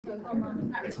All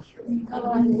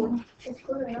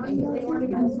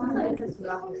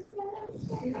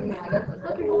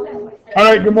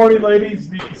right, good morning, ladies.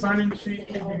 The sign-in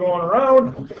sheet will be going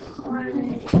around.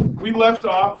 We left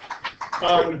off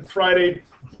on Friday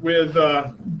with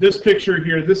this picture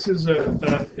here. This is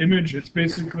an image. It's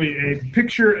basically a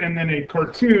picture and then a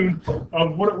cartoon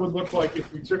of what it would look like if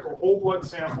we took a whole blood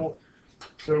sample.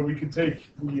 So we could take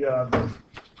the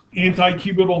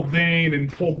anti-cubital vein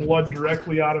and pull blood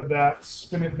directly out of that,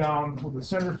 spin it down with a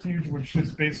centrifuge, which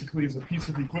just basically is a piece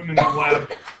of equipment in the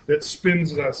lab that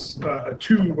spins us a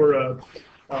tube or a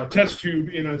test tube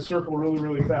in a circle really,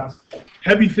 really fast.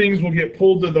 Heavy things will get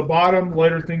pulled to the bottom,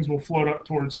 lighter things will float up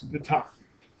towards the top.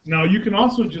 Now you can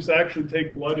also just actually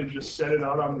take blood and just set it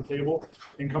out on the table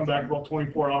and come back about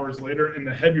 24 hours later, and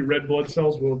the heavy red blood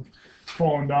cells will have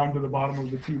fallen down to the bottom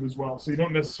of the tube as well. So you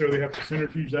don't necessarily have to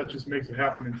centrifuge, that just makes it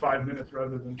happen in 5 minutes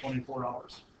rather than 24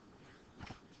 hours.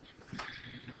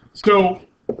 So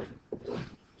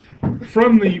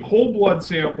from the whole blood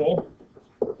sample,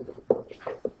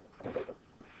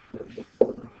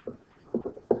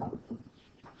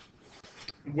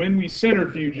 when we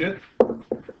centrifuge it,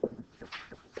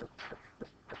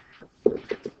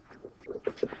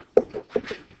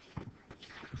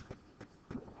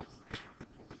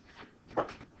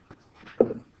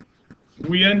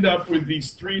 we end up with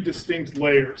these three distinct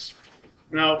layers.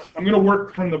 Now, I'm going to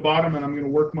work from the bottom and I'm going to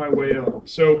work my way up.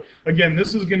 So again,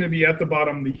 this is going to be at the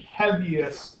bottom, the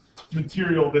heaviest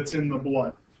material that's in the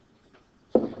blood.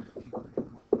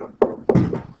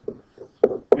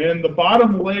 And the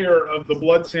bottom layer of the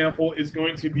blood sample is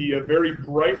going to be a very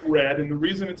bright red, and the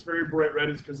reason it's very bright red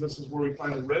is because this is where we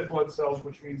find the red blood cells,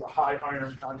 which means a high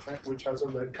iron content, which has a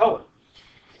red color.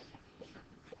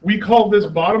 We call this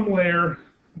bottom layer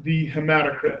the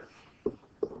hematocrit.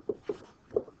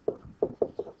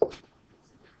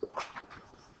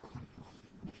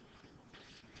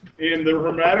 And the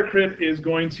hematocrit is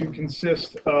going to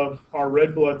consist of our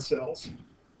red blood cells.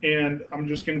 And I'm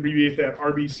just going to abbreviate that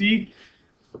RBC.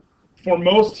 For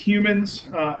most humans,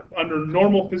 under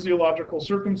normal physiological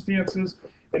circumstances,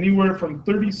 anywhere from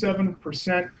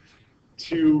 37%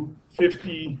 to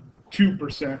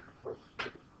 52%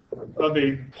 of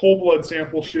a whole blood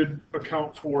sample should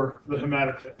account for the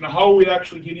hematocrit. Now, how are we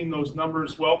actually getting those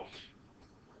numbers? Well,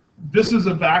 this is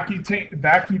a vacuum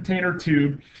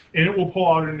tube, and it will pull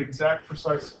out an exact,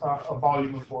 precise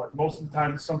volume of blood. Most of the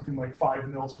time, it's something like 5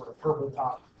 mils for a purple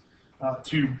top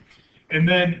tube. And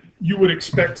then you would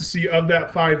expect to see of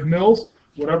that 5 mils,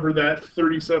 whatever that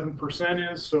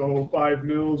 37% is. So 5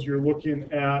 mils, you're looking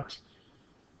at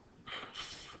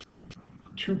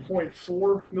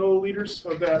 2.4 milliliters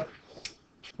of that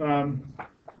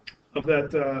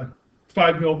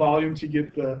 5 mil volume to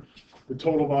get the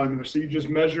total volume there. So you just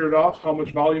measure it off, how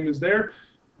much volume is there,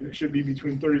 and it should be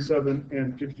between 37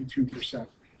 and 52%.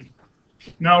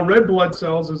 Now, red blood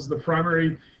cells is the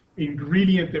primary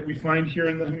ingredient that we find here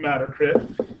in the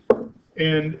hematocrit.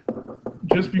 And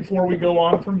just before we go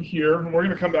on from here, and we're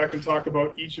going to come back and talk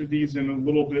about each of these in a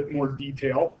little bit more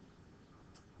detail.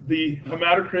 The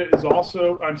hematocrit is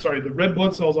also, the red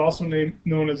blood cell is also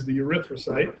known as the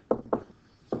erythrocyte.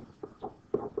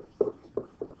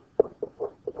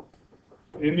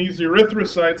 And these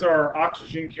erythrocytes are our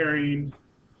oxygen-carrying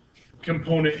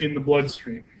component in the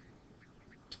bloodstream.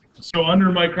 So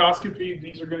under microscopy,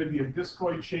 these are going to be a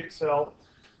discoid-shaped cell.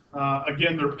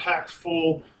 Again, they're packed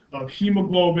full of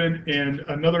hemoglobin and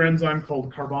another enzyme called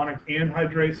carbonic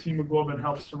anhydrase. Hemoglobin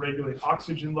helps to regulate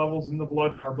oxygen levels in the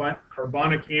blood.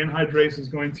 Carbonic anhydrase is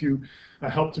going to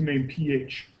help to maintain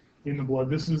pH in the blood.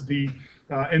 This is the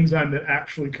enzyme that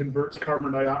actually converts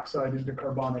carbon dioxide into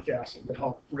carbonic acid to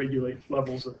help regulate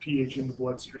levels of pH in the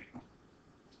bloodstream.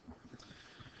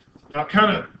 Now,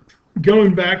 kind of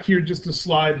going back here just a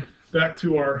slide back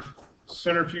to our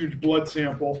centrifuge blood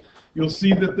sample, you'll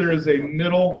see that there is a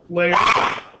middle layer.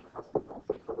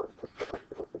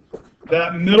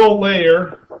 That middle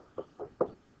layer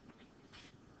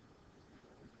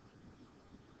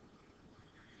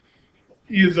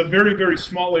is a very, very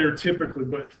small layer typically,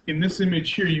 but in this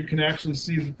image here, you can actually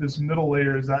see that this middle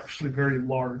layer is actually very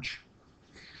large.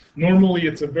 Normally,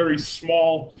 it's a very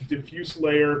small, diffuse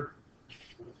layer,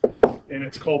 and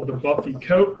it's called the buffy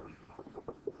coat.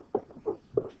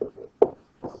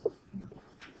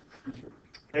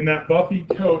 And that buffy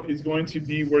coat is going to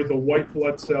be where the white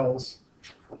blood cells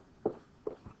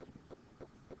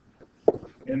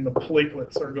and the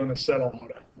platelets are going to settle on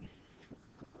it.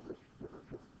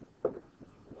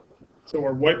 So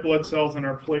our white blood cells and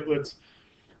our platelets,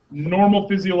 normal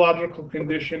physiological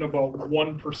condition, about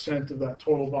 1% of that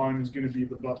total volume is going to be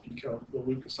the buffy coat, the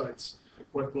leukocytes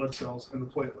white blood cells and the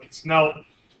platelets. Now,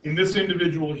 in this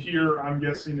individual here, I'm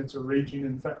guessing it's a raging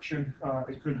infection.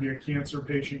 It could be a cancer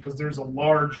patient because there's a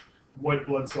large white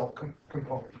blood cell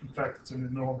component. In fact, it's an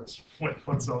enormous white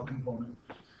blood cell component.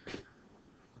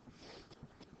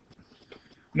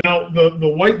 Now, the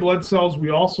white blood cells, we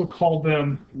also call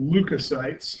them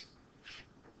leukocytes.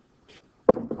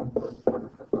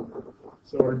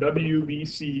 So our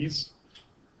WBCs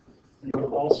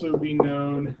will also be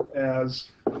known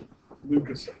as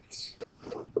leukocytes.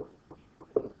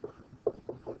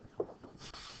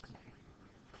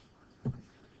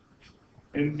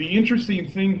 And the interesting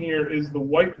thing here is the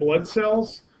white blood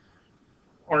cells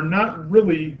are not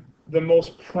really the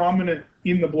most prominent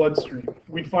in the bloodstream.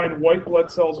 We find white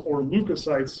blood cells or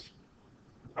leukocytes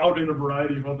out in a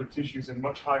variety of other tissues in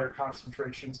much higher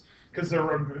concentrations because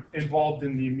they're involved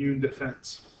in the immune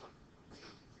defense.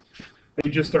 They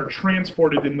just are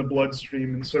transported in the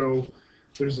bloodstream, and so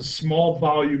there's a small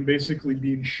volume basically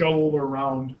being shoveled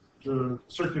around the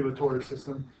circulatory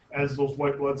system as those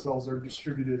white blood cells are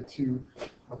distributed to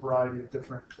a variety of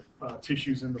different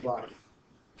tissues in the body.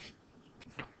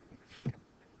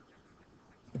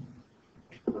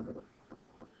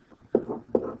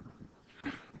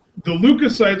 The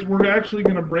leukocytes, we're actually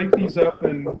going to break these up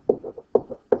and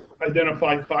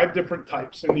identify 5 different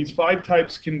types, and these 5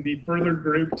 types can be further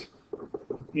grouped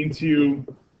into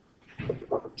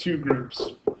 2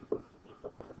 groups.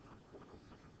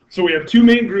 So we have 2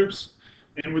 main groups,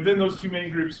 and within those 2 main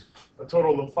groups, a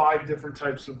total of 5 different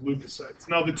types of leukocytes.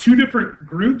 Now, the 2 different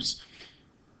groups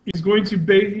is going to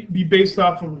be based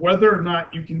off of whether or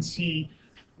not you can see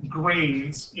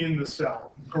grains in the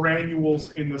cell,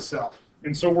 granules in the cell.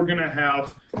 And so we're going to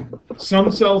have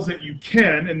some cells that you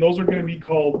can, and those are going to be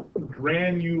called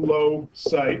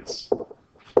granulocytes.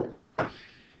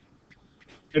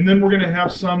 And then we're going to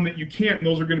have some that you can't, and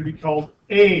those are going to be called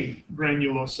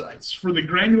agranulocytes. For the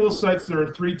granulocytes, there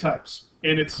are 3 types,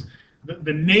 and it's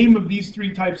the name of these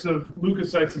 3 types of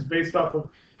leukocytes is based off of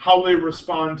how they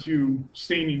respond to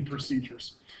staining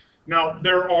procedures. Now,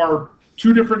 there are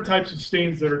 2 different types of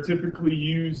stains that are typically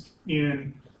used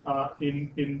in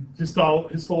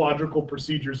histological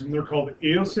procedures, and they're called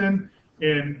eosin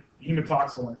and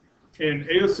hematoxylin. And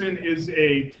eosin is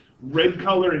a red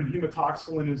color, and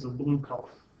hematoxylin is a blue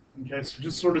color. Okay, so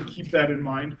just sort of keep that in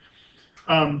mind.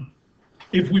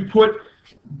 If we put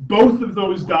both of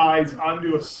those dyes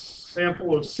onto a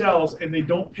sample of cells and they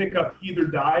don't pick up either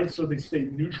dye, so they stay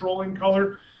neutral in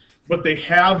color, but they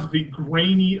have the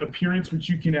grainy appearance, which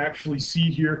you can actually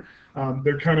see here.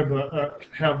 They're kind of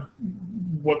have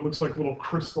what looks like little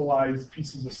crystallized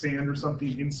pieces of sand or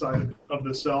something inside of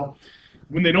the cell.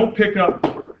 When they don't pick up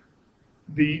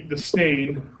the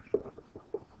stain,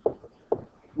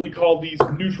 we call these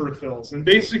neutrophils, and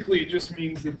basically it just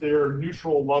means that they're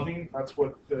neutral loving. That's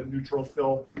what the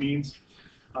neutrophil means.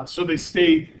 So they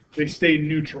stay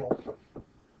neutral.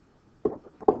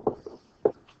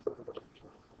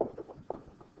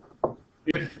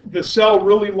 If the cell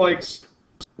really likes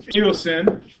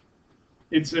eosin,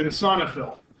 it's an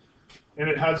eosinophil, and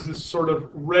it has this sort of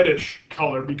reddish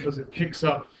color because it picks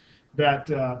up that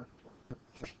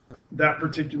that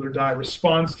particular dye,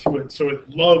 responds to it, so it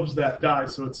loves that dye,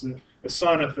 so it's a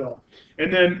eosinophil.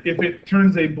 And then if it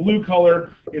turns a blue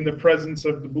color in the presence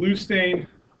of the blue stain,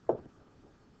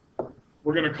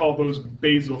 we're going to call those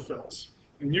basophils.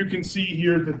 And you can see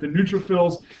here that the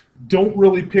neutrophils don't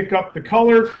really pick up the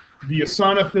color. The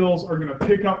eosinophils are going to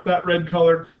pick up that red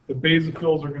color. The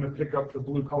basophils are going to pick up the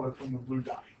blue color from the blue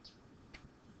dye.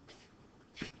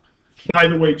 By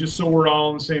the way, just so we're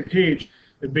all on the same page,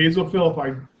 the basophil, if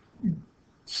I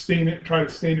try to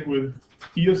stain it with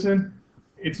eosin,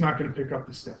 it's not going to pick up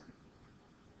the stain.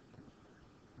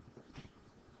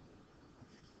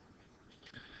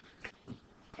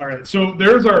 All right, so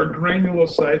there's our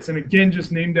granulocytes, and again,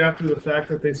 just named after the fact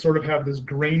that they sort of have this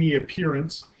grainy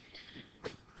appearance.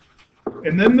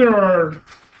 And then there are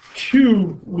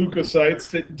 2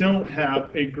 leukocytes that don't have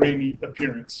a grainy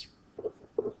appearance.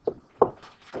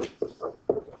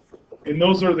 And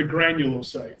those are the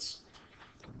granulocytes.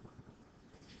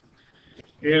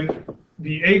 And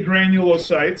the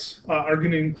agranulocytes are going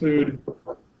to include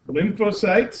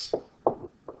lymphocytes.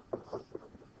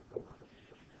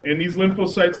 And these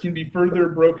lymphocytes can be further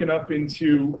broken up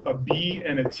into a B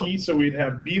and a T. So we'd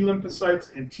have B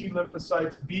lymphocytes and T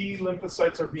lymphocytes. B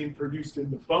lymphocytes are being produced in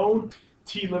the bone.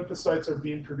 T lymphocytes are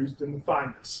being produced in the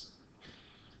thymus.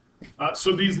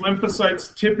 So these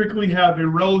lymphocytes typically have a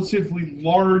relatively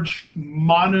large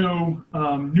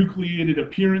mononucleated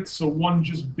appearance. So one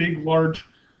just big, large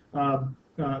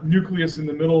nucleus in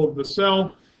the middle of the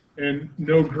cell and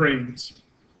no grains.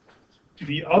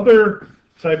 The other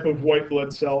type of white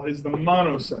blood cell is the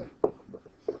monocyte.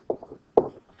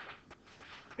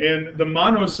 And the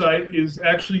monocyte is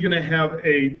actually going to have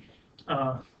a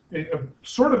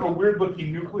sort of a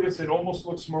weird-looking nucleus. It almost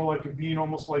looks more like a bean,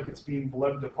 almost like it's being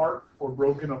blebed apart or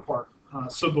broken apart.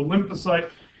 So the lymphocyte,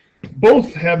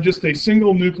 both have just a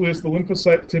single nucleus. The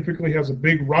lymphocyte typically has a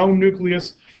big round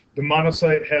nucleus. The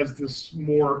monocyte has this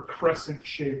more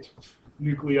crescent-shaped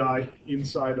nuclei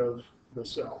inside of the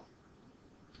cell.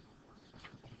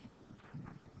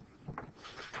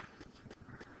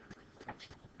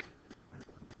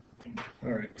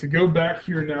 All right, to go back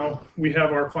here now, we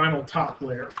have our final top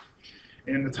layer.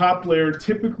 And the top layer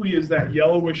typically is that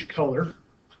yellowish color.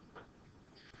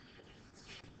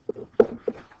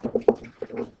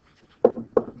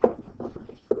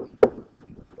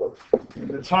 And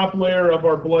the top layer of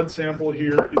our blood sample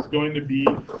here is going to be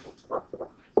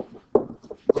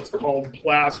what's called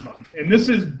plasma. And this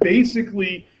is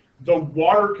basically the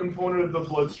water component of the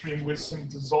bloodstream with some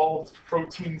dissolved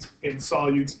proteins and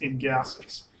solutes in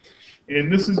gases.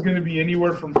 And this is going to be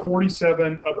anywhere from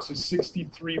 47 up to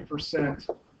 63%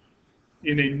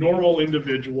 in a normal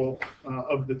individual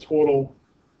of the total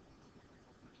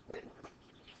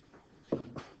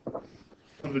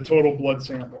blood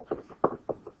sample.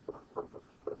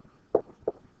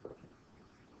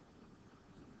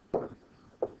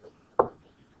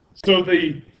 So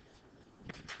the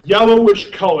yellowish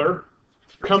color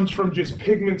comes from just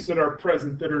pigments that are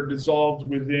present that are dissolved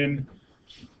within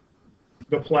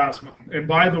the plasma. And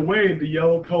by the way, the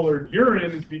yellow-colored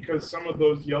urine is because some of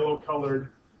those yellow-colored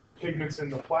pigments in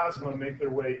the plasma make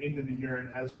their way into the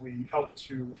urine as we help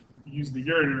to use the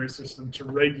urinary system to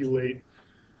regulate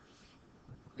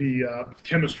the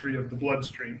chemistry of the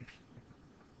bloodstream.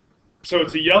 So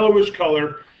it's a yellowish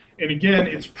color, and again,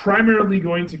 it's primarily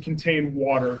going to contain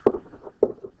water.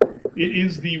 It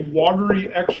is the watery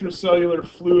extracellular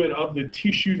fluid of the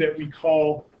tissue that we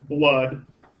call blood.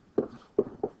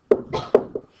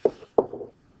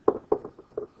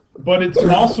 But it's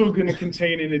also going to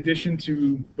contain, in addition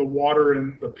to the water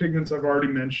and the pigments I've already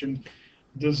mentioned,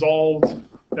 dissolved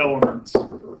elements.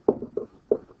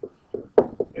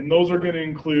 And those are going to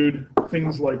include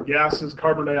things like gases,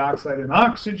 carbon dioxide, and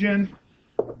oxygen,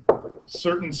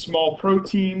 certain small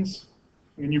proteins,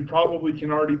 and you probably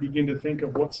can already begin to think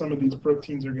of what some of these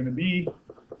proteins are going to be,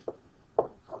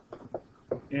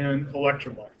 and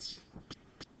electrolytes.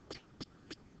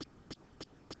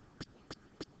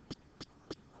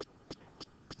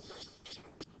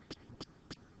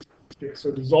 Okay,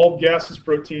 so dissolved gases,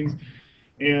 proteins,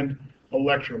 and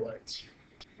electrolytes.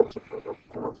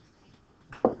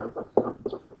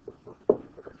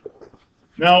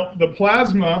 Now, the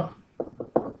plasma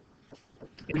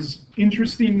is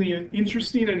interesting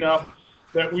enough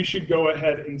that we should go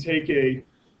ahead and take a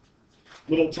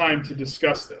little time to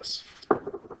discuss this.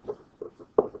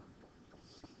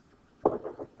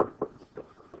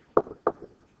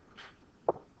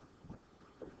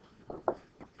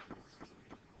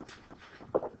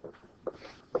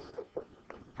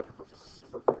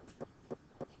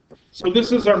 So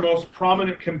this is our most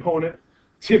prominent component,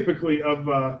 typically, of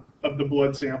the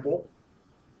blood sample.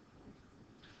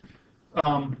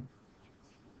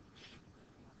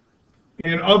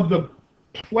 And of the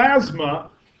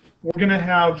plasma, we're going to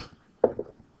have,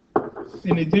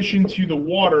 in addition to the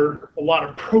water, a lot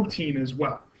of protein as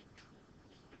well.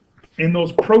 And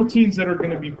those proteins that are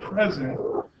going to be present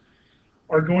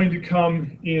are going to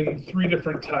come in 3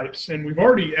 different types. And we've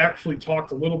already actually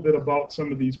talked a little bit about some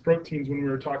of these proteins when we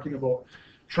were talking about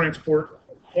transport,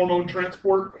 hormone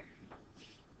transport.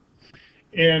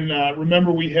 And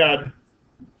remember, we had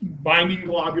binding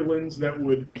globulins that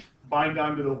would bind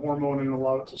onto the hormone and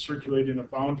allow it to circulate in a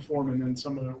bound form, and then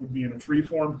some of it would be in a free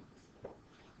form.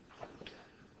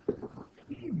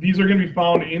 These are going to be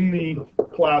found in the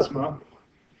plasma.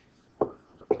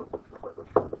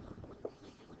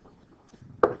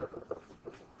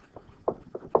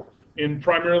 In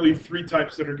primarily 3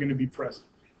 types that are going to be present.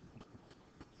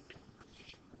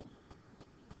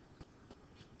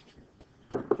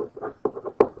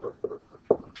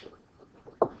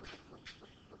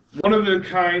 One of the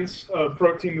kinds of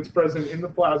protein that's present in the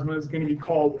plasma is going to be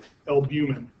called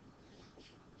albumin.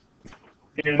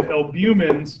 And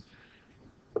albumins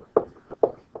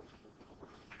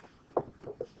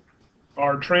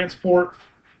are transport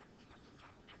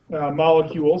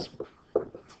molecules,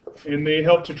 and they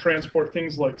help to transport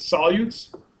things like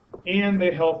solutes, and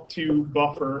they help to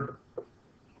buffer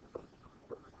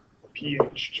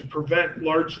pH, to prevent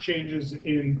large changes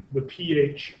in the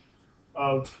pH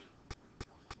of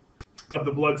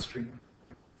the bloodstream.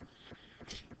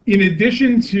 in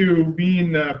addition to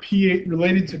being pH,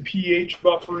 related to pH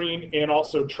buffering and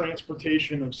also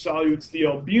transportation of solutes, the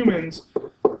albumins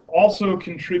also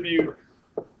contribute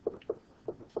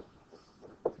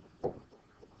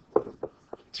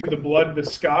to the blood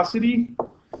viscosity,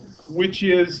 which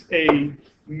is a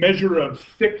measure of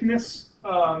thickness.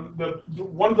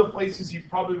 One of the places you've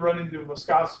probably run into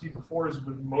viscosity before is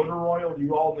with motor oil.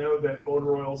 You all know that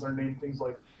motor oils are named things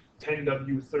like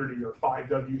 10W30 or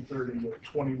 5W30 or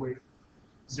 20 weight,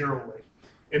 0 weight.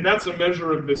 And that's a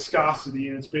measure of viscosity,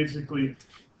 and it's basically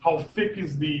how thick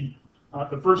is the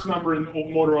first number in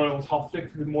motor oil is how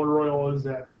thick the motor oil is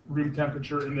at room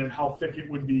temperature, and then how thick it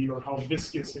would be, or how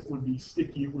viscous it would be,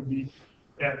 sticky it would be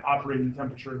at operating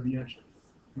temperature of the engine.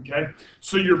 Okay,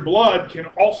 so your blood can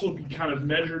also be kind of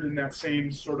measured in that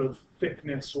same sort of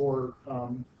thickness or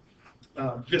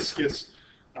viscous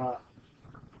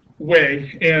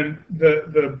way, and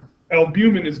the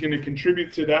albumin is going to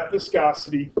contribute to that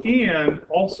viscosity and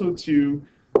also to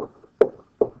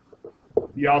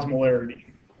the osmolarity,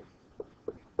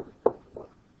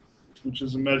 which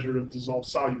is a measure of dissolved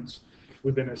solutes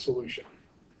within a solution.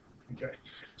 Okay,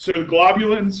 so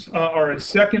globulins are a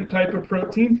second type of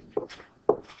protein.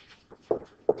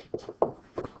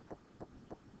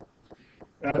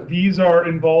 These are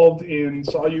involved in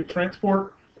solute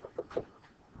transport.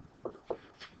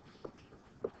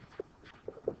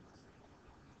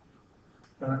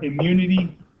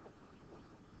 Immunity,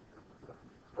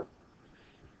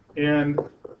 and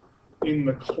in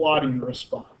the clotting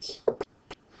response.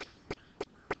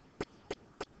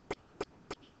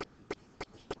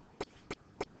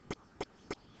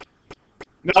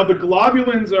 Now, the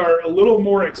globulins are a little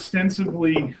more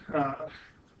extensively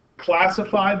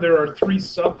classified. There are 3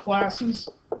 subclasses,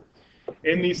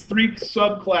 and these 3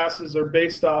 subclasses are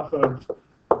based off of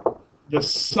the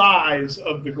size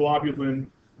of the globulin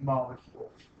molecule.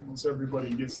 Once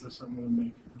everybody gets this, I'm going to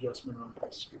make an adjustment on my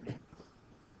screen.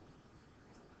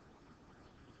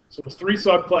 So there's 3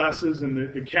 subclasses, and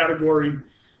the category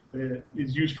that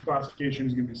is used for classification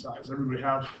is going to be size. Everybody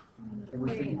have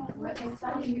everything?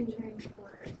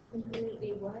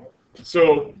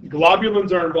 So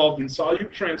globulins are involved in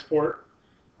solute transport,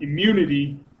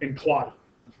 immunity, and clotting.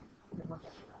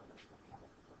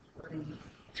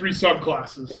 3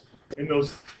 subclasses, and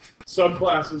those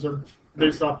subclasses are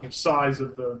based off the size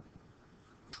of the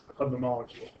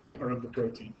molecule or of the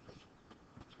protein.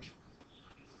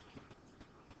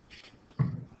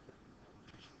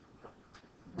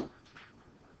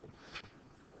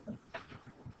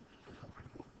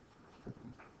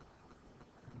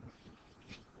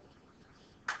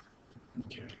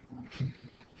 Okay.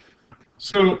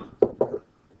 So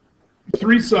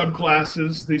 3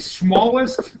 subclasses. The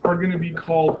smallest are going to be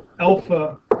called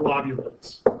alpha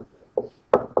globulins.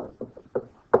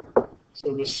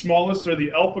 So the smallest are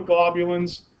the alpha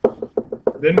globulins.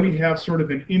 Then we have sort of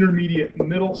an intermediate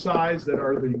middle size that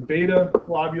are the beta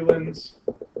globulins.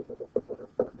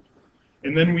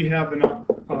 And then we have a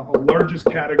largest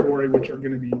category, which are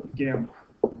going to be gamma.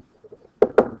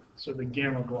 So the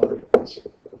gamma globulins.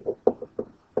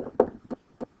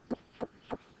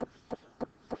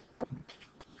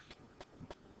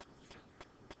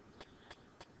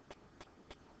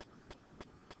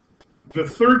 The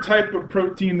third type of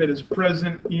protein that is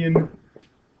present in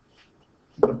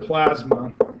the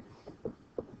plasma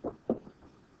are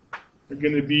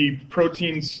going to be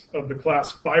proteins of the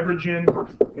class fibrogen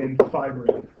and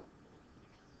fibrin.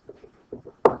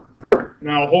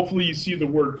 Now, hopefully you see the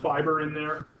word fiber in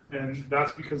there, and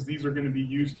that's because these are going to be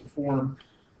used to form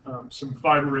some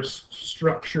fibrous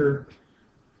structure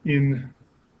in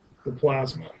the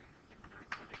plasma.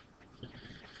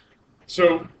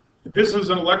 So this is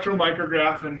an electron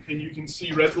micrograph, and you can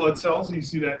see red blood cells, and you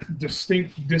see that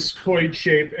distinct discoid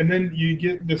shape, and then you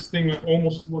get this thing that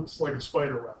almost looks like a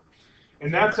spider web.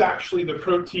 And that's actually the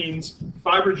proteins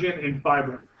fibrogen and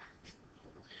fibrin.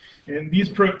 And these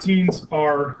proteins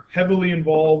are heavily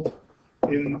involved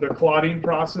in the clotting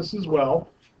process as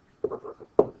well.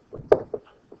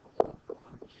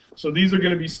 So these are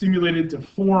going to be stimulated to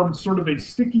form sort of a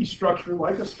sticky structure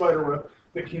like a spider web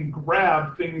that can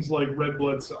grab things like red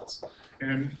blood cells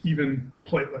and even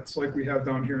platelets like we have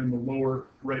down here in the lower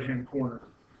right-hand corner.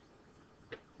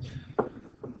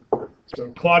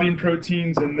 So clotting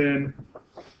proteins, and then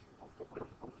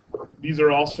these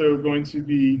are also going to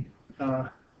be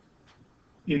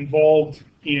involved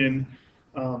in,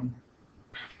 I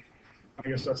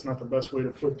guess that's not the best way to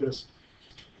put this.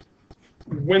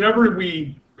 Whenever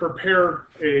we prepare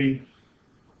a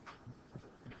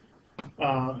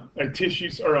tissue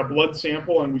or a blood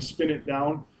sample and we spin it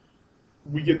down,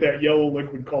 we get that yellow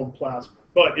liquid called plasma.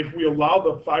 But if we allow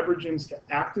the fibrogens to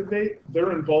activate,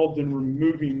 they're involved in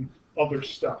removing other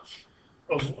stuff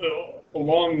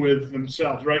along with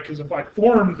themselves, right? Because if I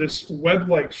form this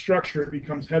web-like structure, it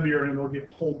becomes heavier and it'll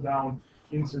get pulled down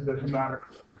into the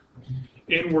hematocrit.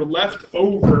 And we're left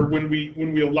over, when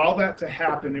we allow that to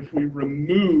happen, if we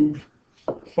remove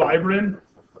fibrin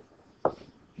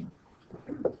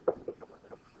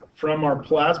from our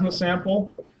plasma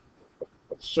sample,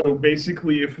 so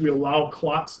basically if we allow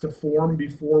clots to form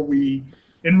before we,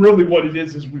 and really what it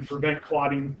is we prevent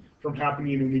clotting from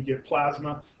happening and we get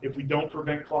plasma. If we don't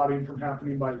prevent clotting from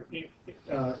happening by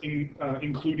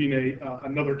including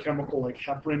another chemical like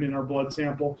heparin in our blood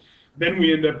sample, then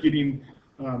we end up getting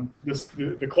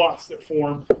the clots that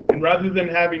form. And rather than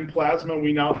having plasma,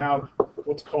 we now have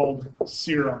what's called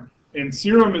serum. And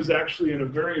serum is actually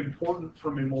very important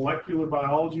from a molecular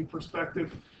biology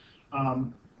perspective.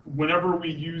 Whenever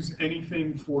we use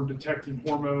anything for detecting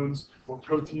hormones or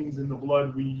proteins in the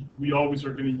blood, we always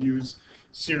are going to use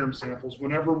serum samples.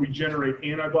 Whenever we generate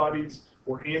antibodies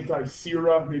or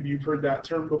anti-sera, maybe you've heard that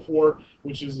term before,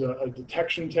 which is a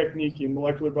detection technique in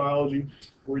molecular biology,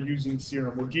 we're using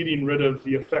serum. We're getting rid of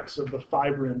the effects of the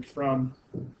fibrin from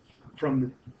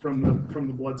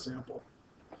the blood sample.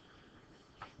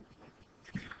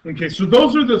 Okay, so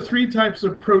those are the three types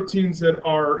of proteins that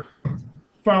are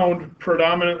found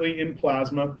predominantly in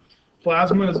plasma.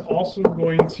 Plasma is also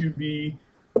going to be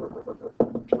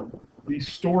the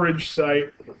storage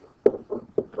site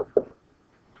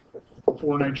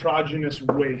for nitrogenous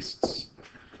wastes.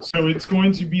 So it's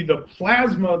going to be the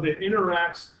plasma that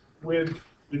interacts with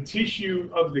the tissue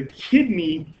of the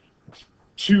kidney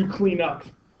to clean up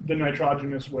the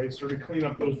nitrogenous waste, or to clean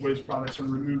up those waste products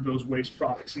and remove those waste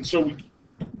products. And so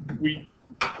we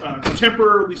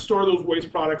temporarily store those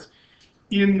waste products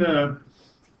in the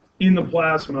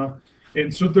plasma,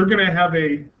 and so they're going to have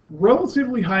a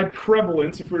relatively high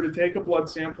prevalence. If we were to take a blood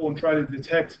sample and try to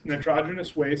detect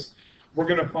nitrogenous waste, we're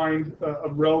going to find a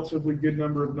relatively good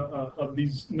number of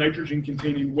these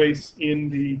nitrogen-containing wastes in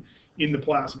the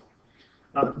plasma.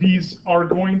 These are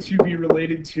going to be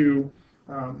related to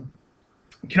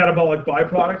catabolic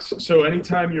byproducts. So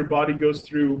anytime your body goes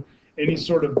through any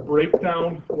sort of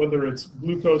breakdown, whether it's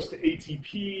glucose to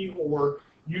ATP or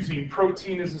using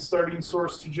protein as a starting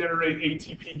source to generate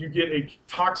ATP, you get a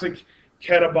toxic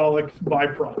catabolic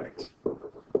byproduct.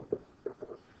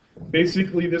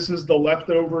 Basically, this is the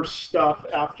leftover stuff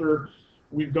after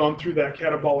we've gone through that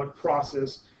catabolic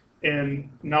process, and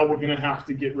now we're going to have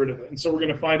to get rid of it. And so we're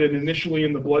going to find it initially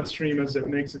in the bloodstream as it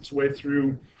makes its way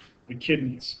through the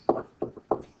kidneys.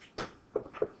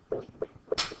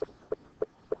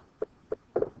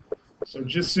 So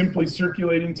just simply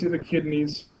circulating to the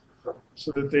kidneys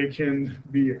so that they can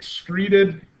be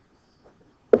excreted.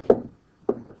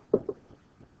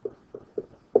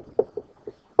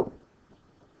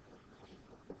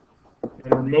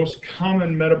 And our most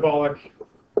common metabolic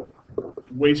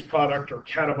waste product or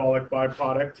catabolic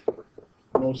byproduct,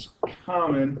 most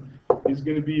common, is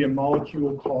going to be a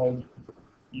molecule called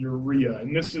urea.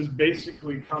 And this is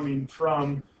basically coming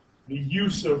from the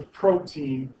use of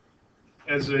protein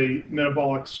as a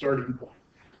metabolic starting point.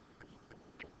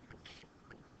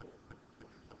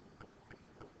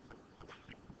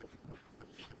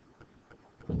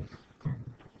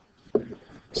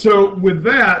 So with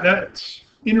that's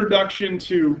introduction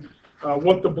to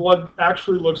what the blood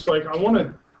actually looks like. I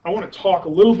want to talk a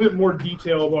little bit more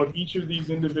detail about each of these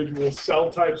individual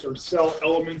cell types or cell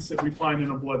elements that we find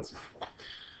in a blood sample.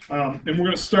 And we're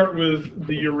going to start with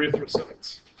the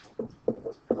erythrocytes.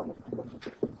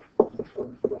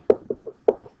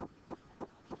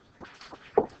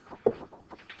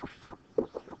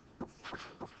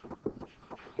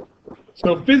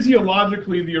 So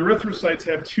physiologically, the erythrocytes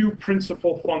have two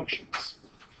principal functions.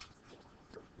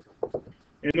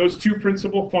 And those two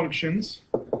principal functions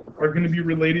are going to be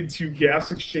related to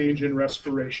gas exchange and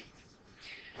respiration.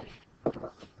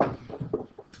 The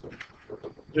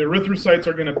erythrocytes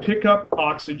are going to pick up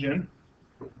oxygen,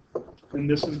 and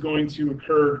this is going to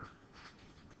occur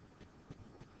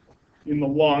in the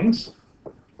lungs,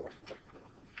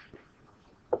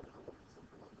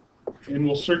 and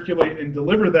will circulate and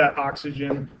deliver that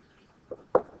oxygen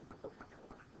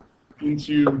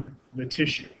into the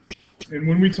tissue. And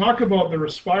when we talk about the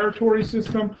respiratory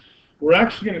system, we're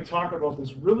actually going to talk about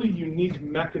this really unique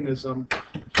mechanism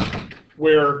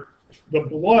where the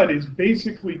blood is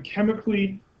basically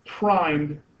chemically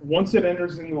primed once it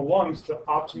enters into the lungs to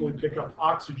optimally pick up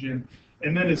oxygen,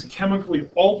 and then is chemically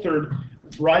altered,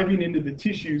 driving into the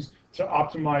tissues to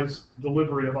optimize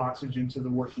delivery of oxygen to the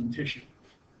working tissue.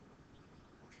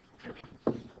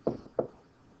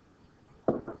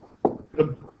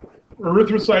 The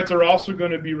erythrocytes are also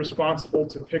going to be responsible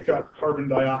to pick up carbon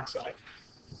dioxide.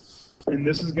 And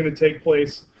this is going to take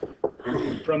place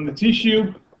from the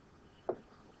tissue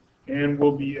and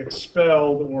will be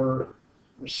expelled or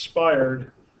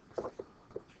respired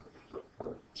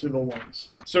to the lungs.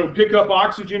 So pick up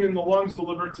oxygen in the lungs,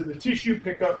 deliver it to the tissue,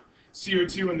 pick up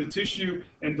CO2 in the tissue,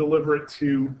 and deliver it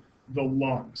to the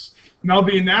lungs. Now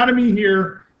the anatomy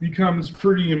here becomes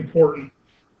pretty important.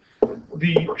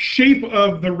 The shape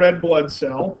of the red blood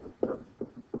cell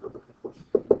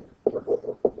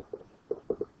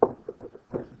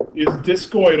is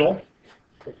discoidal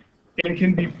and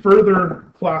can be further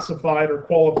classified or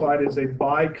qualified as a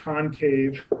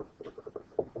biconcave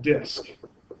disc.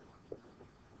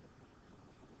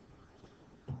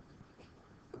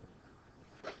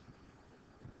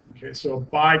 Okay, so a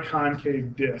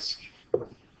biconcave disc.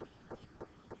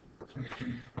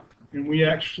 And we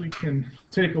actually can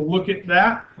take a look at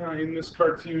that in this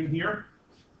cartoon here.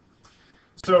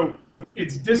 So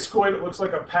it's discoid, it looks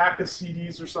like a pack of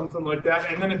CDs or something like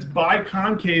that, and then it's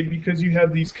biconcave because you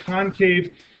have these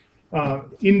concave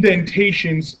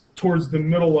indentations towards the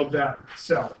middle of that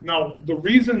cell. Now, the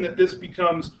reason that this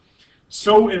becomes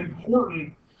so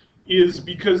important is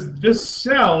because this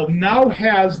cell now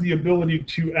has the ability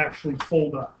to actually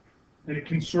fold up, and it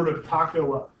can sort of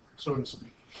taco up, so to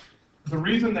speak. The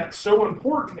reason that's so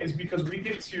important is because we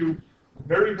get to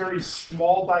very, very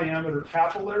small diameter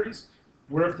capillaries,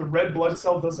 where if the red blood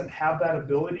cell doesn't have that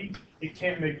ability, it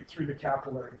can't make it through the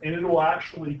capillary. And it will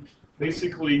actually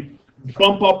basically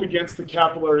bump up against the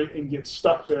capillary and get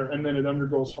stuck there, and then it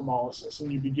undergoes hemolysis,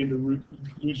 and you begin to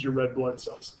lose your red blood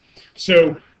cells.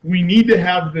 So we need to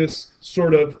have this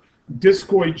sort of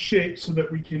discoid shape so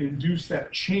that we can induce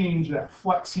that change, that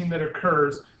flexing that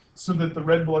occurs, so that the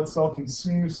red blood cell can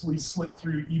seamlessly slip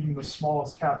through even the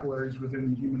smallest capillaries within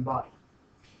the human body.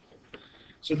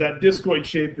 So that discoid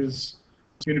shape is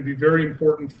going to be very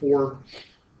important for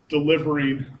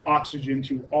delivering oxygen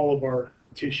to all of our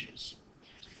tissues.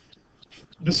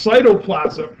 The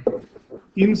cytoplasm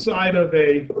inside of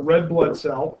a red blood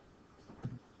cell,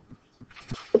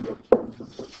 the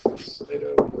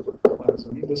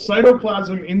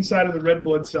cytoplasm inside of the red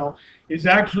blood cell is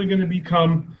actually going to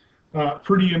become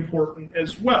pretty important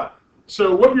as well.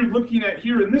 So what you're looking at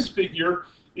here in this figure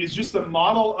is just a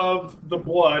model of the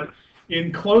blood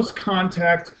in close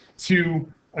contact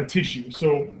to a tissue.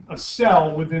 So a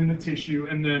cell within the tissue,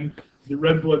 and then the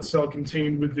red blood cell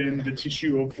contained within the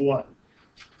tissue of blood.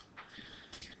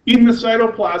 In the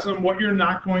cytoplasm, what you're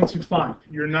not going to find,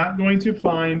 you're not going to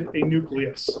find a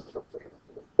nucleus.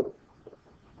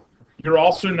 You're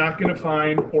also not going to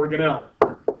find organelle.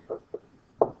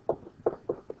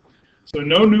 So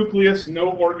no nucleus,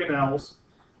 no organelles.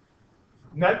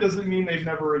 And that doesn't mean they've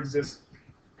never existed.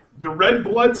 The red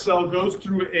blood cell goes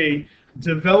through a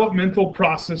developmental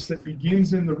process that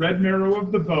begins in the red marrow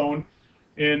of the bone,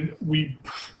 and we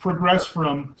progress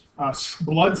from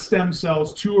blood stem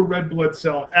cells to a red blood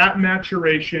cell. At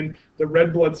maturation, the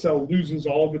red blood cell loses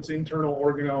all of its internal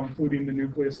organelle, including the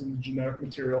nucleus and the genetic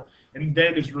material, and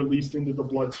then is released into the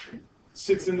bloodstream.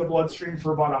 Sits in the bloodstream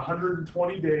for about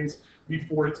 120 days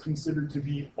before it's considered to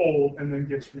be old and then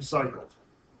gets recycled.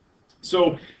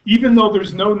 So even though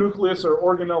there's no nucleus or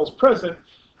organelles present,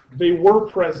 they were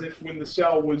present when the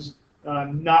cell was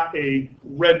not a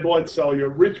red blood cell,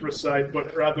 your erythrocyte,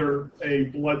 but rather a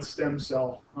blood stem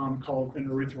cell called an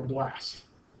erythroblast.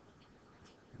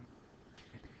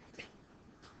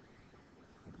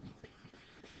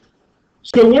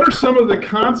 So what are some of the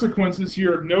consequences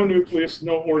here of no nucleus,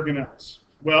 no organelles?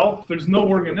 Well, if there's no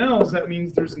organelles, that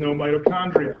means there's no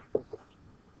mitochondria.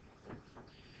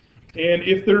 And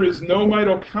if there is no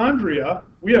mitochondria,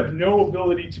 we have no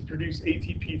ability to produce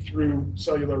ATP through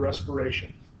cellular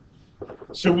respiration.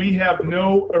 So we have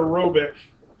no aerobic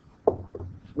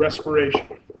respiration.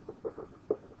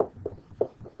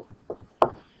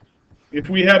 If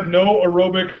we have no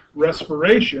aerobic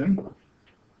respiration,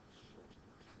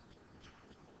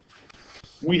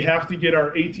 we have to get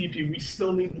our ATP. We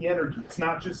still need the energy. It's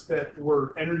not just that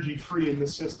we're energy free in the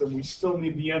system. We still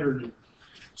need the energy.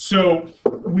 So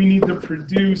we need to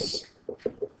produce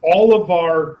all of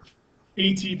our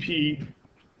ATP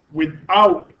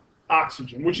without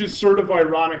oxygen, which is sort of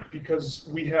ironic because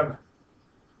we have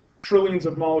trillions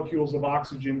of molecules of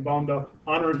oxygen bound up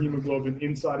on our hemoglobin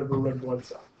inside of a red blood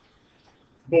cell.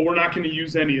 But we're not going to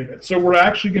use any of it. So we're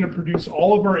actually going to produce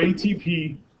all of our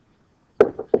ATP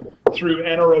through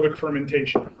anaerobic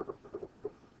fermentation.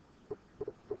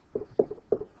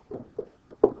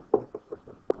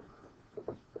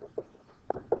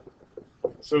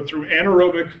 So through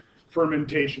anaerobic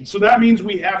fermentation. So that means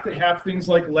we have to have things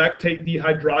like lactate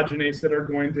dehydrogenase that are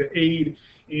going to aid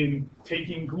in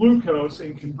taking glucose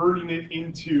and converting it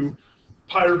into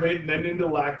pyruvate and then into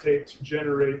lactate to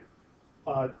generate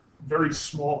very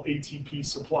small ATP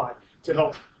supply to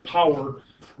help power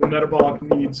the metabolic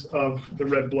needs of the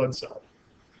red blood cell.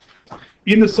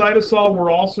 In the cytosol,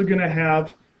 we're also going to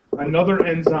have another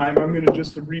enzyme. I'm going to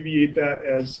just abbreviate that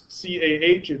as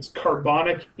CAH. It's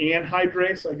carbonic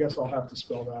anhydrase. I guess I'll have to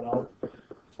spell that out.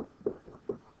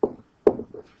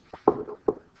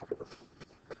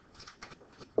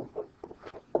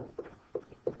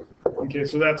 Okay,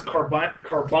 so that's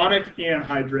carbonic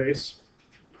anhydrase.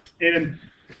 And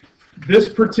this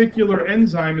particular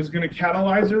enzyme is going to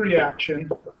catalyze a reaction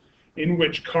in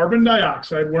which carbon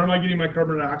dioxide, where am I getting my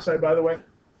carbon dioxide, by the way?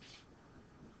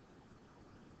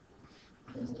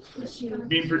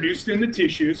 Being produced in the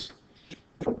tissues,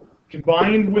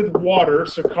 combined with water.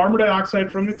 So carbon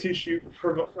dioxide from the tissue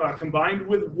combined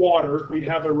with water, we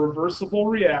have a reversible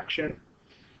reaction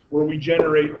where we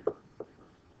generate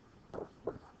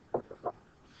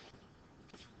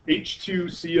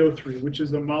H2CO3, which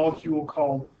is a molecule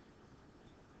called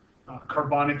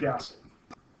carbonic acid.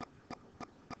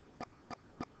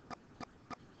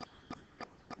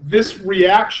 This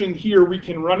reaction here, we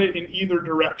can run it in either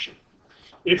direction.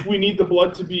 If we need the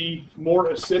blood to be more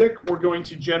acidic, we're going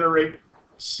to generate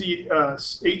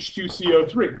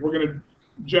H2CO3. We're going to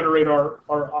generate our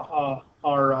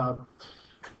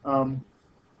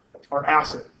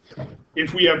acid.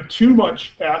 If we have too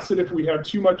much acid, if we have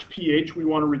too much pH, we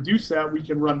want to reduce that. We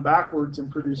can run backwards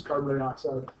and produce carbon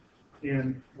dioxide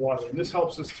and water. And this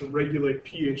helps us to regulate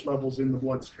pH levels in the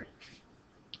bloodstream.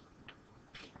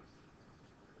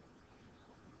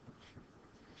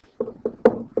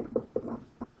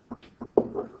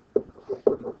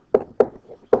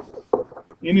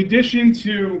 In addition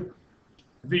to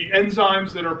the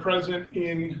enzymes that are present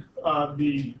in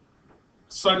the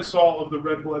cytosol of the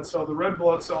red blood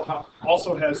cell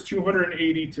also has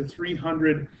 280 to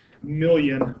 300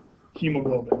 million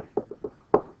hemoglobin.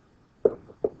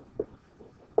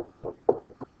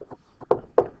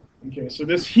 Okay, so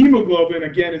this hemoglobin,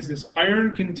 again, is this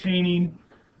iron-containing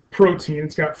protein.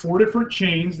 It's got 4 different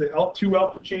chains, the 2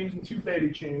 alpha chains and 2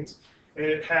 beta chains, and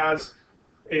it has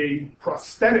a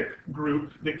prosthetic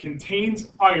group that contains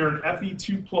iron,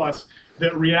 Fe2+,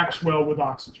 that reacts well with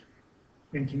oxygen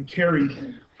and can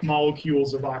carry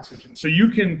molecules of oxygen. So you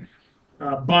can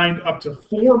bind up to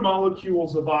 4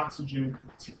 molecules of oxygen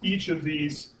to each of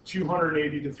these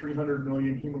 280 to 300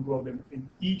 million hemoglobin in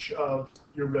each of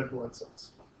your red blood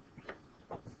cells.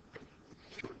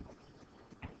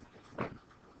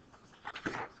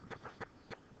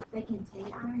 They contain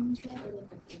iron?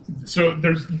 So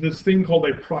there's this thing called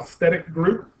a prosthetic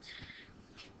group.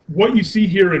 What you see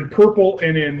here in purple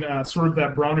and in sort of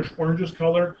that brownish orangish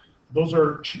color, those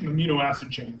are amino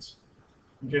acid chains.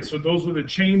 Okay, so those are the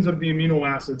chains of the amino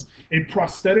acids. A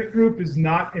prosthetic group is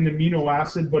not an amino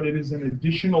acid, but it is an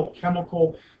additional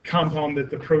chemical compound that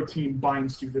the protein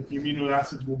binds to, that the amino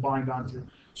acids will bind onto.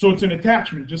 So it's an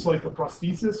attachment, just like a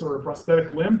prosthesis or a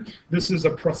prosthetic limb. This is a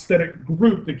prosthetic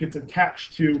group that gets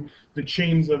attached to the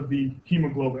chains of the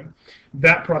hemoglobin.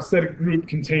 That prosthetic group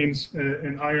contains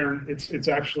an iron. It's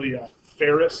actually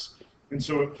ferrous, and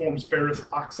so it forms ferrous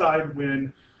oxide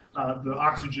when the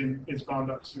oxygen is bound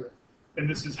up to it. And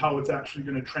this is how it's actually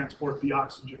going to transport the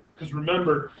oxygen. Because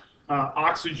remember,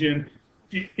 oxygen,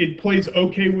 it plays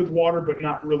okay with water, but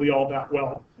not really all that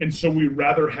well. And so we'd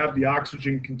rather have the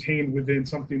oxygen contained within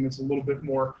something that's a little bit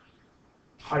more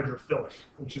hydrophilic,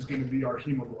 which is going to be our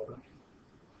hemoglobin.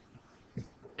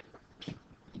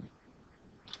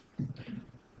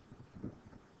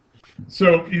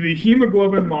 So the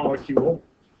hemoglobin molecule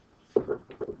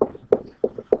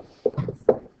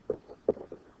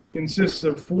consists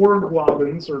of 4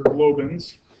 globins or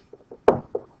globins,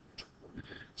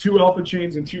 2 alpha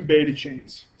chains and 2 beta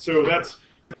chains. So that's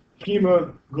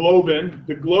hemoglobin.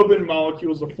 The globin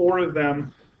molecules, the 4 of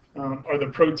them are the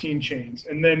protein chains.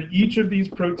 And then each of these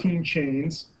protein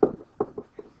chains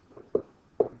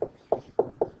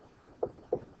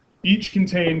each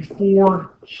contain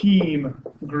 4 heme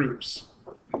groups.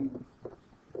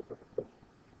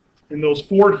 And those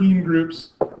 4 heme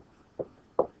groups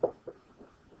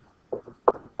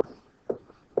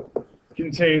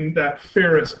contain that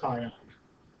ferrous ion.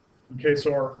 Okay,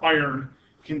 so our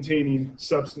iron-containing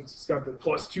substance. It's got the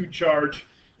 +2 charge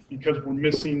because we're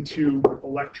missing 2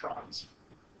 electrons.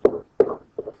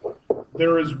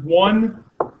 There is 1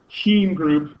 heme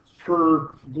group per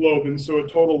globin, so a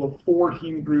total of 4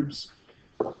 heme groups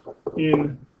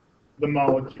in the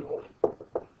molecule.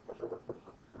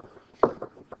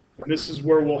 This is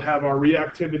where we'll have our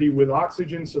reactivity with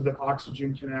oxygen so that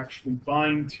oxygen can actually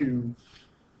bind to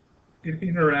and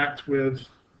interact with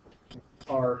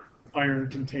our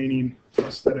iron-containing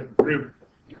prosthetic group.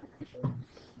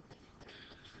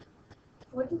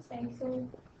 What does that say?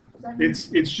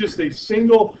 It's just a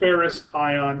single ferrous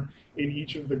ion in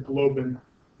each of the globin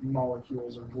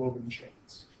molecules or globin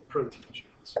chains, protein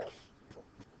chains.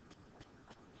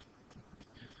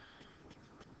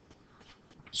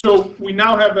 So we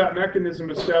now have that mechanism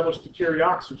established to carry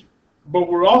oxygen, but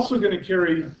we're also going to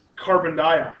carry carbon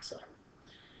dioxide.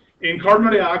 And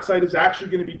carbon dioxide is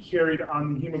actually going to be carried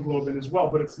on the hemoglobin as well,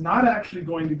 but it's not actually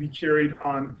going to be carried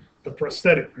on the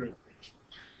prosthetic group.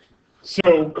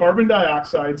 So carbon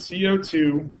dioxide,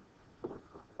 CO2,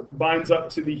 binds up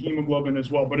to the hemoglobin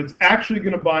as well, but it's actually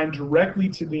going to bind directly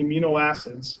to the amino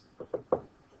acids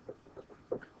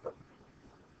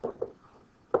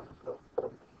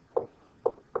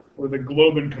or the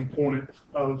globin component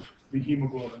of the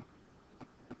hemoglobin.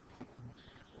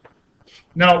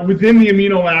 Now, within the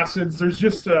amino acids, there's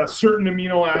just certain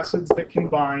amino acids that can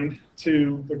bind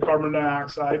to the carbon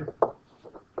dioxide,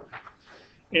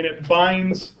 and it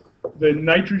binds the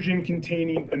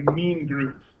nitrogen-containing amine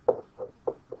group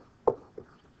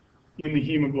in the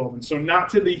hemoglobin. So not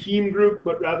to the heme group,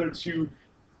 but rather to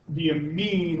the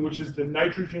amine, which is the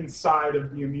nitrogen side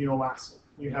of the amino acid.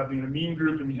 You have the amine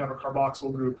group and you have a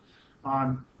carboxyl group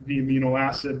on the amino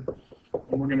acid,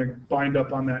 and we're going to bind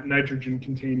up on that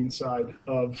nitrogen-containing side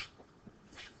of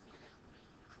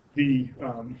the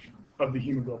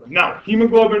hemoglobin. Now,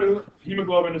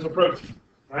 hemoglobin is a protein,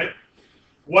 right?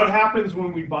 What happens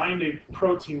when we bind a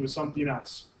protein with something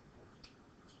else?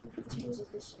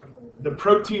 The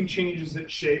protein changes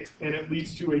its shape, and it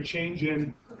leads to a change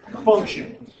in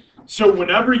function. So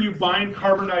whenever you bind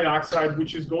carbon dioxide,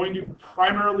 which is going to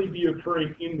primarily be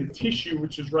occurring in the tissue,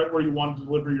 which is right where you want to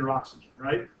deliver your oxygen,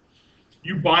 right?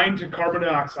 You bind to carbon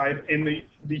dioxide, and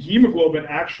the hemoglobin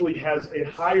actually has a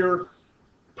higher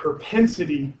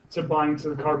propensity to bind to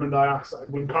the carbon dioxide.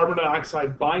 When carbon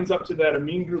dioxide binds up to that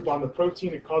amine group on the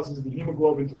protein, it causes the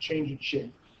hemoglobin to change its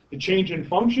shape. The change in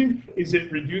function is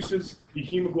it reduces the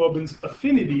hemoglobin's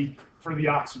affinity for the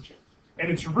oxygen. And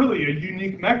it's really a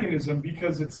unique mechanism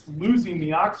because it's losing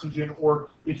the oxygen, or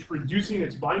it's reducing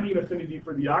its binding affinity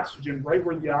for the oxygen right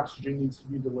where the oxygen needs to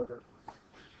be delivered.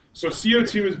 So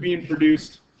CO2 is being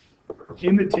produced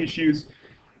in the tissues,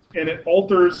 and it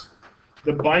alters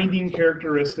the binding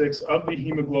characteristics of the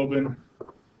hemoglobin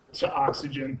to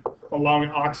oxygen, allowing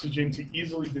oxygen to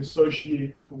easily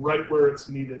dissociate right where it's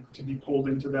needed to be pulled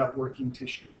into that working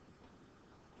tissue.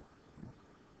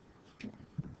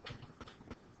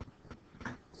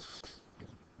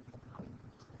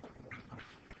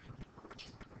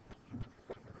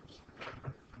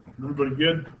 Everybody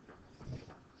good?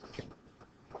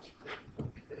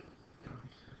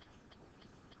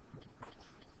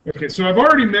 Okay, so I've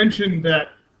already mentioned that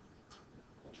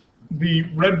the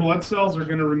red blood cells are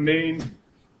going to remain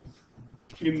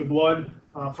in the blood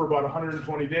for about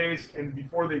 120 days, and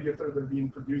before they get there, they're being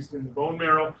produced in the bone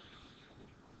marrow.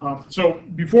 So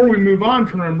before we move on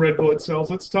from red blood cells,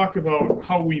 let's talk about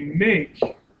how we make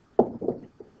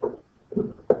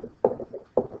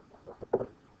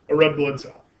a red blood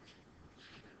cell.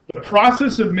 The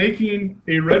process of making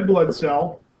a red blood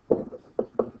cell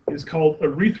is called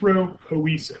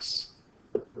erythropoiesis.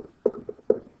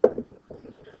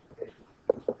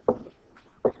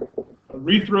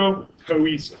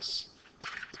 Erythropoiesis.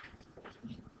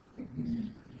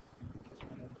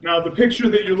 Now, the picture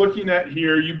that you're looking at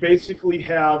here, you basically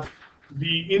have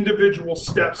the individual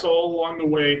steps all along the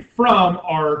way from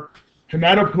our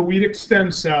hematopoietic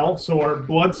stem cell, so our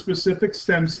blood-specific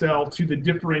stem cell, to the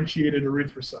differentiated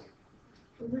erythrocyte.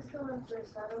 Does this go after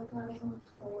cytoplasm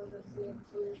or the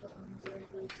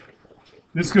CMC?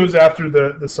 This goes after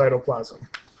the cytoplasm.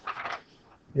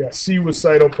 Yeah, C was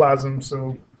cytoplasm,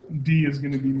 so D is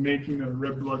going to be making a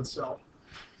red blood cell.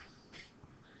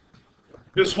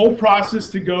 This whole process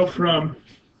to go from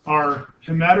our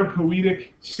hematopoietic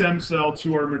stem cell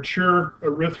to our mature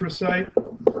erythrocyte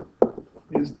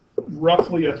is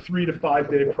roughly a 3 to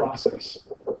 5 day process.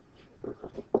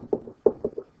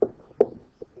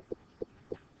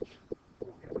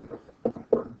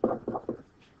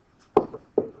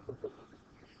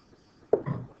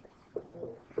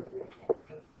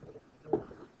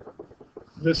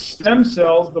 The stem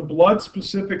cells, the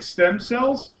blood-specific stem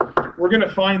cells, we're going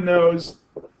to find those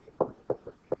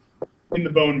in the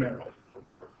bone marrow.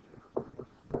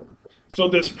 So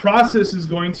this process is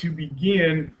going to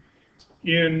begin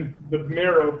in the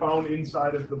marrow found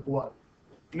inside of the blood.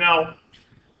 Now,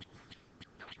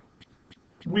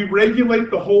 We regulate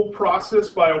the whole process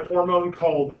by a hormone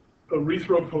called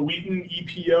erythropoietin,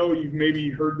 EPO. You've maybe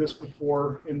heard this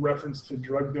before in reference to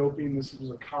drug doping. This was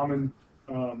a common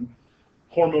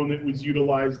hormone that was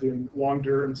utilized in long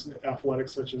endurance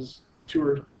athletics such as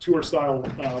tour style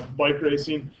bike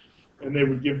racing, and they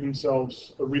would give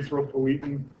themselves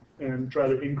erythropoietin and try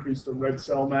to increase the red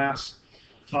cell mass.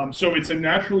 So it's a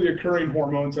naturally occurring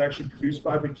hormone. It's actually produced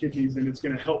by the kidneys, and it's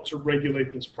going to help to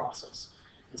regulate this process.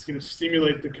 It's going to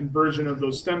stimulate the conversion of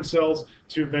those stem cells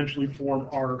to eventually form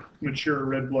our mature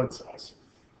red blood cells.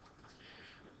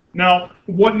 Now,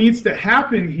 what needs to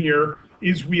happen here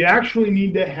is we actually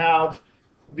need to have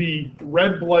the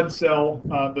red blood cell,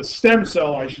 the stem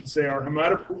cell, I should say, our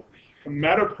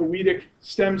hematopoietic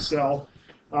stem cell,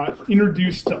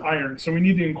 introduced to iron. So we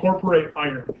need to incorporate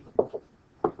iron.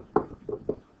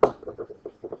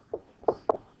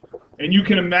 And you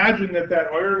can imagine that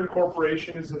iron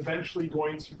incorporation is eventually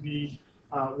going to be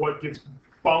what gets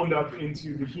bound up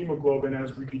into the hemoglobin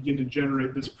as we begin to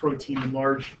generate this protein in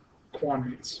large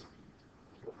quantities.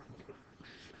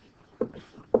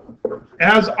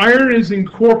 As iron is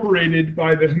incorporated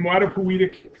by the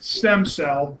hematopoietic stem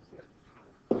cell,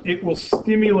 it will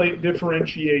stimulate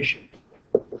differentiation.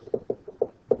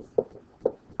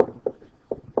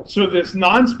 So this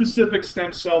nonspecific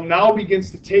stem cell now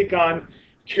begins to take on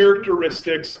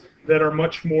characteristics that are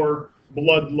much more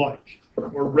blood-like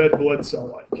or red blood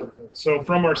cell-like. So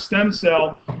from our stem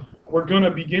cell, we're going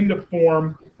to begin to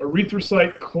form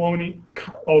erythrocyte colony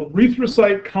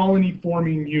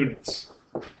forming units.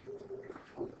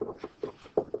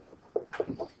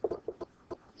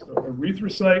 So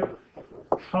erythrocyte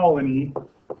colony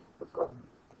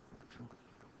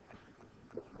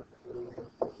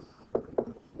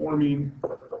forming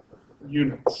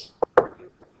units.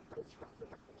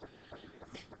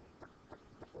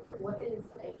 What is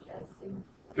HSC?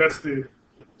 That's the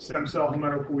stem cell,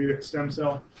 hematopoietic stem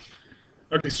cell.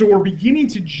 Okay, so we're beginning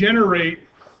to generate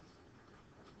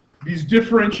these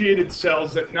differentiated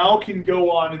cells that now can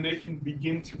go on and they can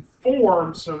begin to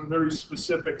form some very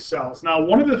specific cells. Now,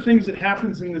 one of the things that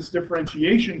happens in this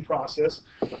differentiation process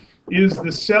is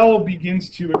the cell begins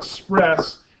to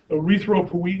express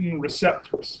erythropoietin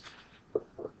receptors.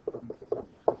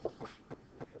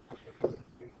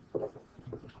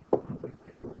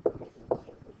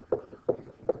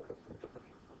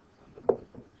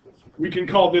 We can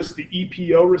call this the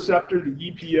EPO receptor. The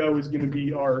EPO is going to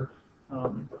be our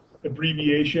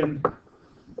abbreviation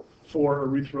for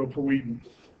erythropoietin.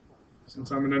 Since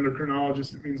I'm an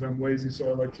endocrinologist, it means I'm lazy, so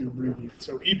I like to abbreviate.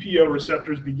 So EPO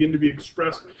receptors begin to be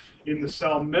expressed in the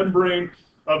cell membrane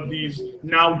of these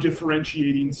now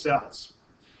differentiating cells.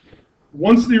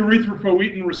 Once the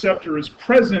erythropoietin receptor is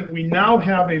present, we now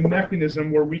have a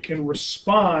mechanism where we can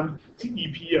respond to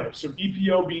EPO. So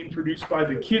EPO being produced by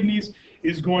the kidneys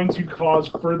is going to cause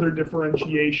further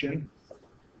differentiation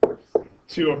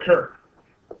to occur.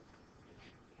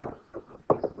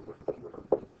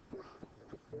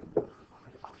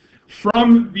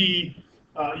 From the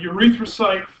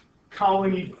erythrocyte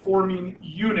colony forming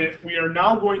unit, we are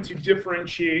now going to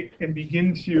differentiate and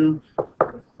begin to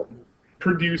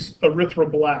produce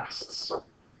erythroblasts.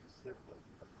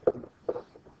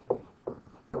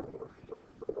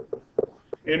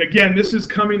 And again, this is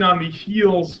coming on the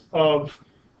heels of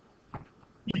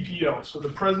EPO. So the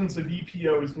presence of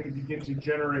EPO is going to begin to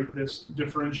generate this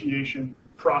differentiation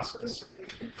process.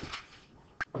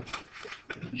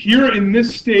 Here in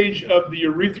this stage of the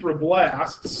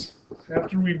erythroblasts,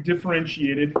 after we've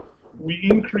differentiated, we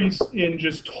increase in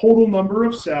just total number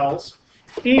of cells,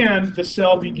 and the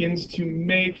cell begins to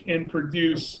make and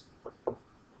produce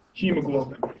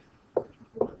hemoglobin.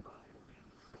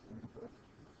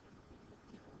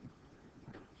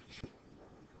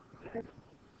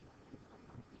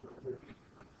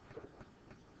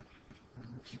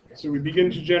 So we begin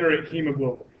to generate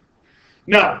hemoglobin.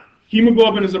 Now,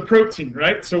 hemoglobin is a protein,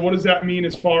 right? So what does that mean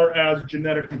as far as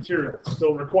genetic material? It's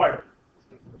still required.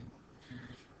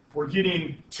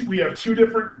 We have two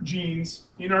different genes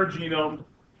in our genome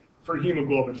for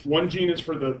hemoglobin. One gene is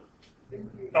for the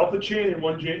alpha chain and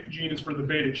one gene is for the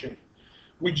beta chain.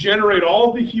 We generate all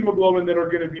of the hemoglobin that are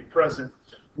going to be present.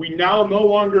 We now no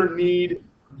longer need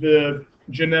the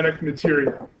genetic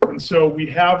material. And so we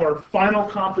have our final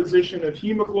composition of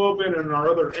hemoglobin and our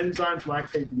other enzymes,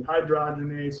 lactate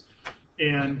dehydrogenase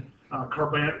and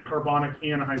carbonic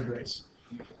anhydrase.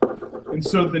 And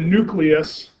so the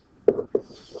nucleus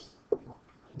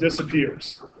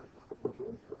disappears.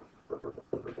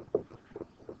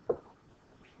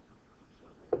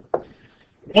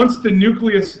 Once the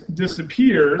nucleus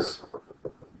disappears,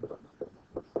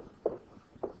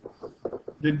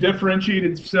 The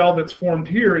differentiated cell that's formed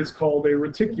here is called a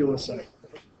reticulocyte.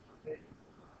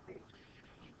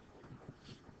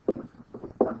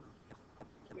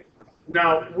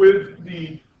 Now, with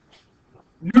the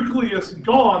nucleus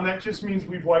gone, that just means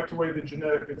we've wiped away the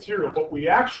genetic material, but we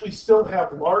actually still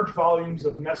have large volumes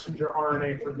of messenger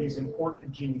RNA for these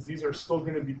important genes. These are still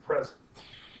going to be present.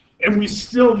 And we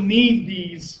still need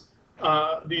these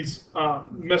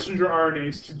messenger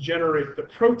RNAs to generate the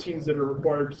proteins that are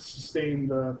required to sustain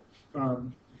the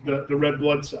red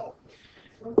blood cell.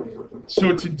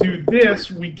 So to do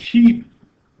this, we keep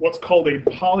what's called a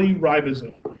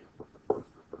polyribosome.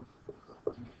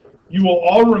 You will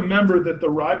all remember that the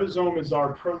ribosome is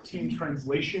our protein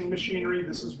translation machinery.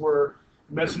 This is where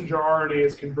messenger RNA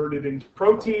is converted into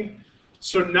protein.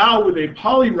 So now with a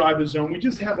polyribosome, we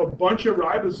just have a bunch of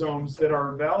ribosomes that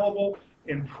are available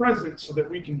and present so that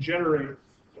we can generate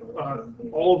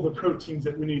all of the proteins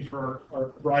that we need for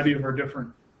our variety of our different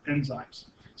enzymes.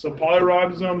 So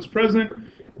polyribosome is present,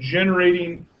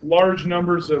 generating large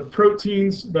numbers of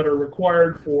proteins that are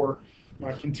required for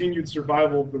continued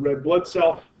survival of the red blood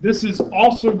cell. This is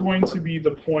also going to be the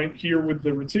point here with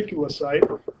the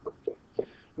reticulocyte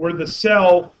where the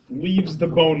cell leaves the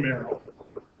bone marrow.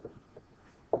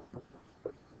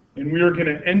 And we are going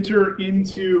to enter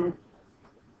into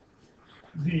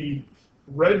the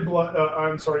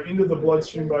into the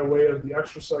bloodstream by way of the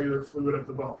extracellular fluid of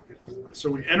the bone. So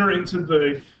we enter into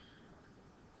the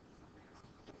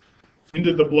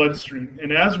bloodstream.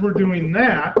 And as we're doing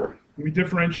that, we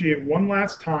differentiate one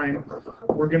last time.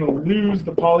 We're going to lose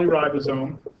the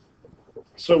polyribosome.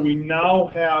 So we now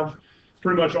have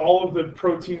pretty much all of the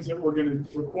proteins that we're going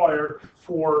to require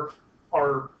for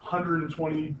our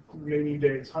 120 remaining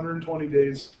days, 120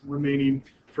 days remaining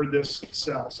for this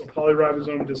cell. So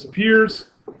polyribosome disappears.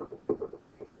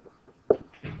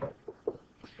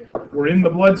 We're in the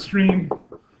bloodstream,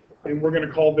 and we're going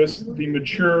to call this the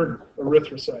mature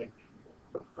erythrocyte,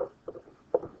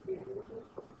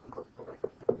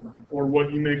 or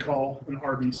what you may call an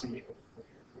RBC.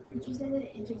 Did you say that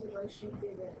it enters the bloodstream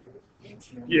through the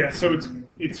intestine? Yeah, so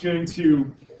it's going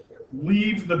to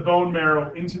leave the bone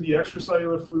marrow into the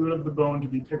extracellular fluid of the bone to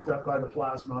be picked up by the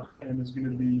plasma and is going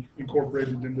to be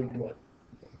incorporated into the blood.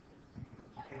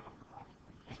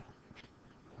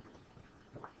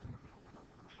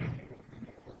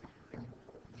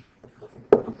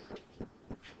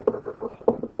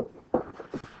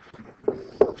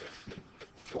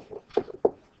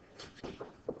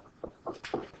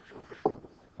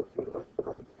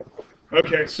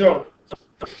 Okay, so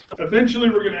eventually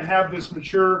we're going to have this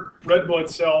mature red blood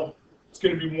cell. It's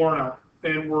going to be worn out,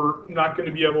 and we're not going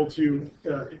to be able to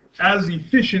as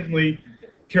efficiently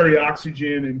carry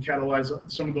oxygen and catalyze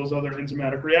some of those other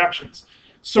enzymatic reactions.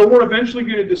 So we're eventually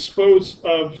going to dispose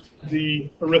of the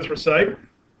erythrocyte.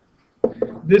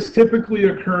 This typically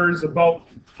occurs about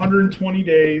 120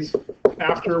 days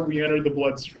after we enter the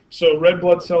bloodstream. So red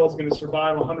blood cell is going to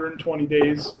survive 120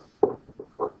 days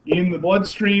in the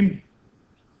bloodstream,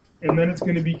 and then it's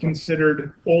going to be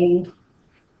considered old,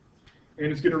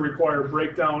 and it's going to require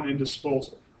breakdown and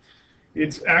disposal.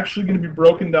 It's actually going to be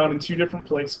broken down in two different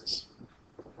places.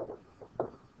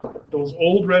 Those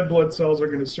old red blood cells are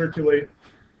going to circulate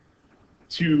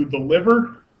to the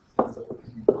liver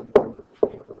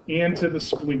and to the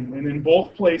spleen. And in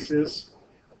both places,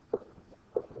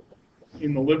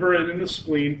 in the liver and in the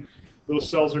spleen, those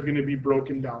cells are going to be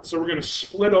broken down. So we're going to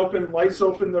split open, lyse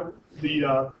open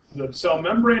the cell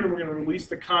membrane, and we're going to release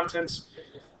the contents.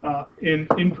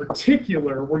 In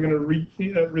particular, we're going to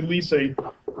release a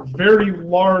very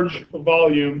large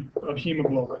volume of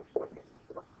hemoglobin.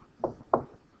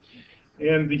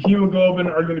 And the hemoglobin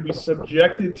are going to be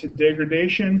subjected to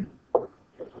degradation,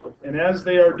 and as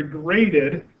they are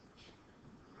degraded,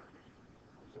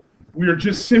 we are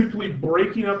just simply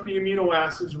breaking up the amino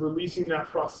acids, releasing that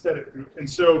prosthetic group. And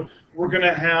so we're going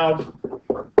to have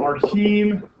our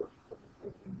heme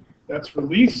that's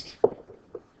released,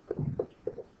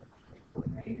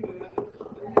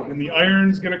 and the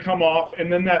iron's going to come off, and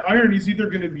then that iron is either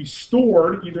going to be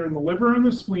stored either in the liver or in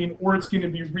the spleen, or it's going to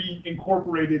be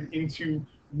reincorporated into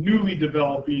newly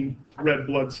developing red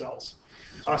blood cells.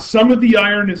 Some of the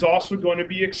iron is also going to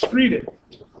be excreted.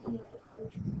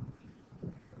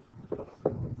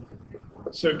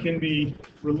 So it can be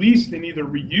released and either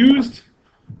reused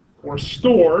or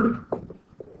stored,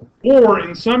 or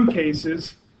in some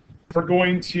cases, we're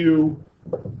going to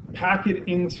pack it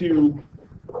into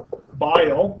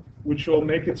bile, which will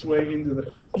make its way into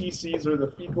the feces or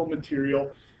the fecal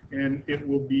material, and it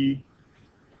will be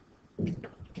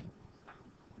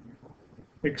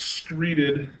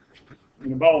excreted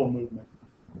in a bowel movement.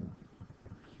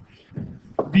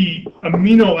 The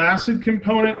amino acid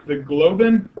component, the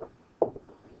globin,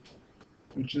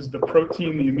 which is the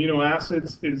protein, the amino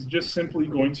acids, is just simply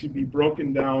going to be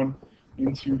broken down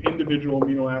into individual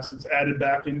amino acids, added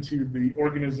back into the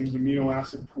organism's amino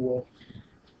acid pool,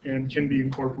 and can be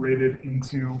incorporated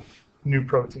into new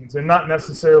proteins. And not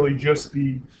necessarily just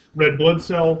the red blood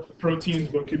cell proteins,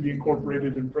 but could be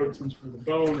incorporated in proteins for the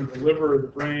bone or the liver or the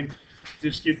brain,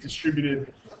 just get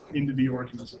distributed into the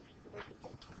organism.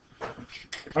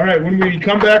 All right, when we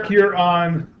come back here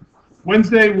on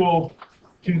Wednesday, we'll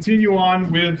continue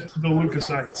on with the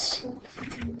leukocytes.